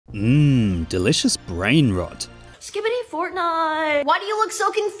Delicious brain rot. Skibbity Fortnite! Why do you look so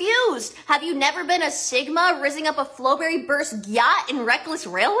confused? Have you never been a Sigma rizzing up a Flowberry burst yacht in reckless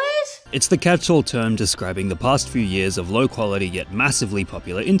railways? It's the catch-all term describing the past few years of low-quality yet massively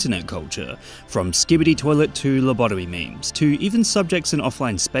popular internet culture, from skibbity toilet to lobotomy memes, to even subjects in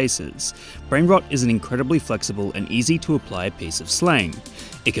offline spaces. Brain rot is an incredibly flexible and easy-to-apply piece of slang.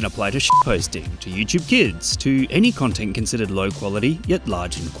 It can apply to shitposting, to YouTube Kids, to any content considered low-quality yet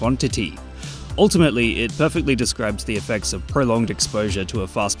large in quantity. Ultimately, it perfectly describes the effects of prolonged exposure to a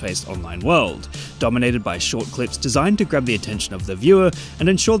fast-paced online world, dominated by short clips designed to grab the attention of the viewer and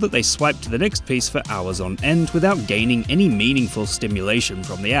ensure that they swipe to the next piece for hours on end without gaining any meaningful stimulation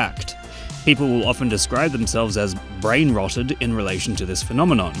from the act. People will often describe themselves as brain-rotted in relation to this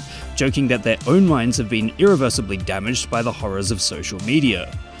phenomenon, joking that their own minds have been irreversibly damaged by the horrors of social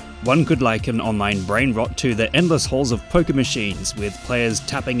media. One could liken online brain rot to the endless halls of poker machines, with players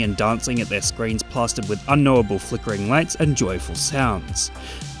tapping and dancing at their screens plastered with unknowable flickering lights and joyful sounds.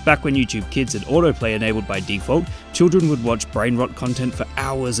 Back when YouTube Kids had autoplay enabled by default, children would watch brain rot content for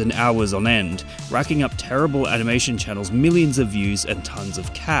hours and hours on end, racking up terrible animation channels, millions of views and tons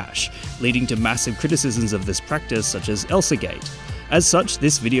of cash, leading to massive criticisms of this practice such as Alizard. As such,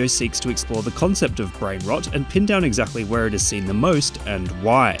 this video seeks to explore the concept of brain rot and pin down exactly where it is seen the most and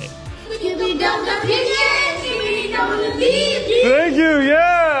why. Thank you,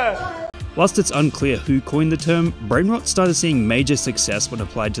 yeah! Whilst it's unclear who coined the term, brain rot started seeing major success when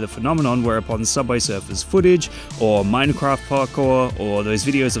applied to the phenomenon whereupon Subway Surfers footage, or Minecraft parkour, or those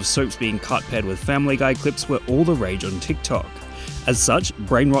videos of soaps being cut paired with Family Guy clips were all the rage on TikTok. As such,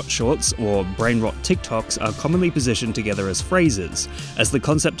 brain rot shorts or brain rot TikToks are commonly positioned together as phrases, as the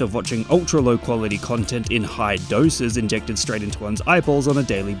concept of watching ultra low quality content in high doses injected straight into one's eyeballs on a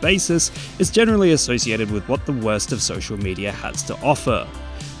daily basis is generally associated with what the worst of social media has to offer.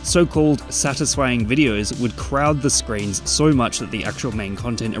 So-called satisfying videos would crowd the screens so much that the actual main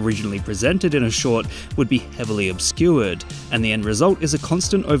content originally presented in a short would be heavily obscured, and the end result is a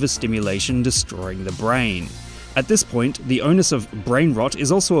constant overstimulation destroying the brain. At this point, the onus of brain rot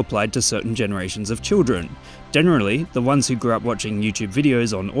is also applied to certain generations of children, generally the ones who grew up watching YouTube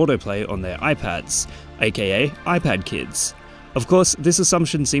videos on autoplay on their iPads, aka iPad kids. Of course, this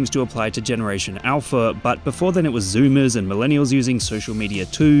assumption seems to apply to Generation Alpha, but before then it was Zoomers and Millennials using social media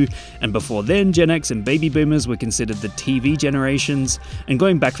too, and before then Gen X and Baby Boomers were considered the TV generations, and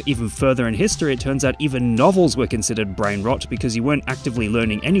going back even further in history it turns out even novels were considered brain rot because you weren't actively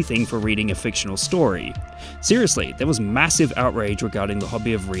learning anything for reading a fictional story. Seriously, there was massive outrage regarding the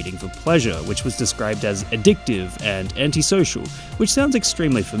hobby of reading for pleasure, which was described as addictive and antisocial, which sounds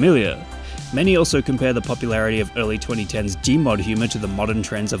extremely familiar. Many also compare the popularity of early 2010s Gmod humor to the modern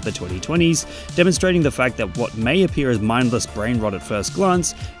trends of the 2020s, demonstrating the fact that what may appear as mindless brain rot at first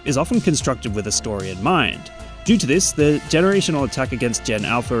glance is often constructed with a story in mind. Due to this, the generational attack against Gen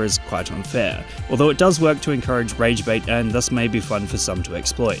Alpha is quite unfair, although it does work to encourage rage bait and thus may be fun for some to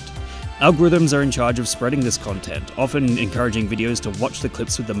exploit. Algorithms are in charge of spreading this content, often encouraging videos to watch the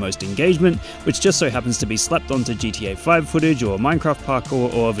clips with the most engagement, which just so happens to be slapped onto GTA 5 footage or Minecraft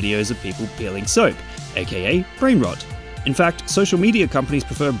parkour or videos of people peeling soap, aka brain rot. In fact, social media companies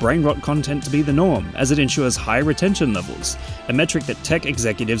prefer brain rot content to be the norm, as it ensures high retention levels, a metric that tech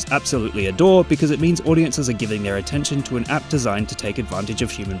executives absolutely adore because it means audiences are giving their attention to an app designed to take advantage of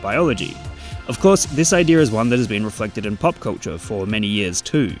human biology. Of course, this idea is one that has been reflected in pop culture for many years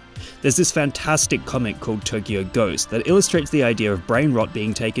too. There's this fantastic comic called Tokyo Ghost that illustrates the idea of brain rot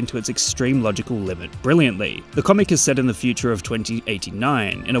being taken to its extreme logical limit brilliantly. The comic is set in the future of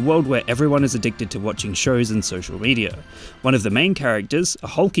 2089, in a world where everyone is addicted to watching shows and social media. One of the main characters, a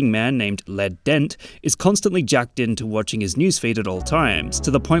hulking man named Led Dent, is constantly jacked into watching his newsfeed at all times,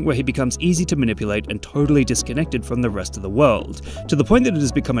 to the point where he becomes easy to manipulate and totally disconnected from the rest of the world, to the point that it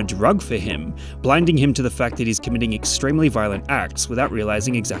has become a drug for him, blinding him to the fact that he's committing extremely violent acts without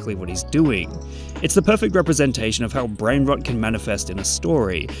realizing exactly what he's doing. It's the perfect representation of how brain rot can manifest in a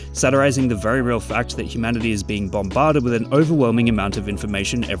story, satirizing the very real fact that humanity is being bombarded with an overwhelming amount of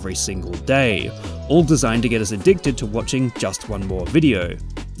information every single day, all designed to get us addicted to watching just one more video.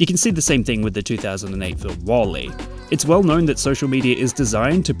 You can see the same thing with the 2008 film WALL-E. It's well known that social media is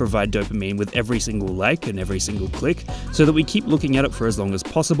designed to provide dopamine with every single like and every single click, so that we keep looking at it for as long as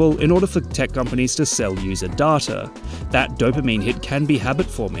possible in order for tech companies to sell user data. That dopamine hit can be habit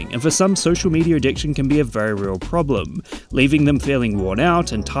forming, and for some, social media addiction can be a very real problem, leaving them feeling worn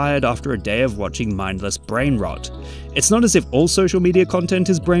out and tired after a day of watching mindless brain rot. It's not as if all social media content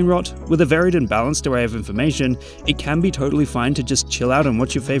is brain rot. With a varied and balanced array of information, it can be totally fine to just chill out and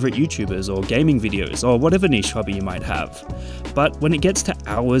watch your favorite YouTubers or gaming videos or whatever niche hobby you might might have. But when it gets to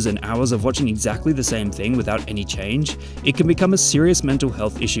hours and hours of watching exactly the same thing without any change, it can become a serious mental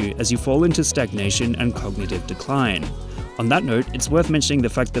health issue as you fall into stagnation and cognitive decline. On that note, it's worth mentioning the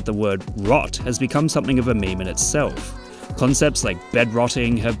fact that the word rot has become something of a meme in itself. Concepts like bed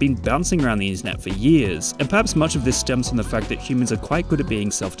rotting have been bouncing around the internet for years, and perhaps much of this stems from the fact that humans are quite good at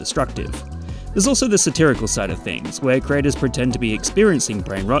being self-destructive. There's also the satirical side of things, where creators pretend to be experiencing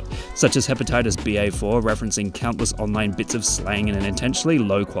brain rot, such as hepatitis BA4 referencing countless online bits of slang in an intentionally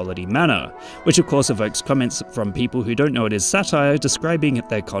low-quality manner, which of course evokes comments from people who don't know it is satire describing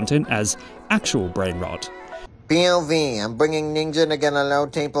their content as actual brain rot. POV, I'm bringing Ninja to get a low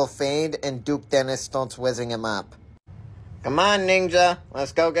table fade, and Duke Dennis starts whizzing him up. Come on, Ninja,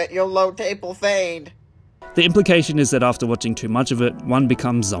 let's go get your low table fade. The implication is that after watching too much of it, one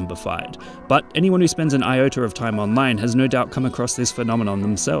becomes zombified, but anyone who spends an iota of time online has no doubt come across this phenomenon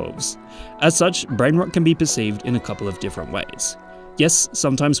themselves. As such, brain rot can be perceived in a couple of different ways. Yes,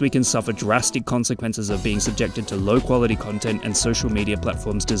 sometimes we can suffer drastic consequences of being subjected to low-quality content and social media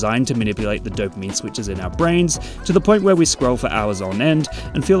platforms designed to manipulate the dopamine switches in our brains to the point where we scroll for hours on end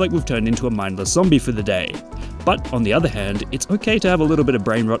and feel like we've turned into a mindless zombie for the day. But on the other hand, it's okay to have a little bit of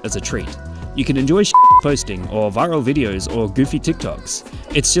brain rot as a treat. You can enjoy posting, or viral videos, or goofy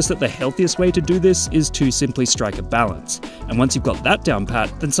TikToks. It's just that the healthiest way to do this is to simply strike a balance. And once you've got that down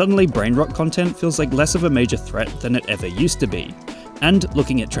pat, then suddenly brain rot content feels like less of a major threat than it ever used to be. And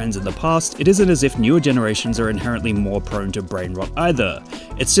looking at trends in the past, it isn't as if newer generations are inherently more prone to brain rot either.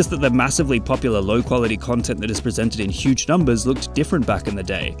 It's just that the massively popular low-quality content that is presented in huge numbers looked different back in the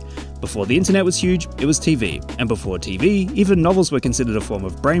day. Before the internet was huge, it was TV, and before TV, even novels were considered a form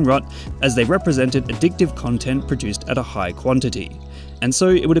of brain rot, as they represented addictive content produced at a high quantity. And so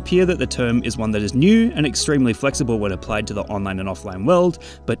it would appear that the term is one that is new and extremely flexible when applied to the online and offline world,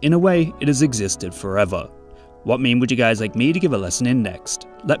 but in a way, it has existed forever. What meme would you guys like me to give a lesson in next?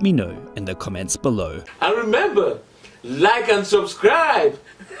 Let me know in the comments below. And remember, like and subscribe!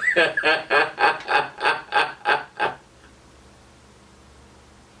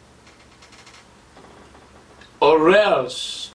 Or else...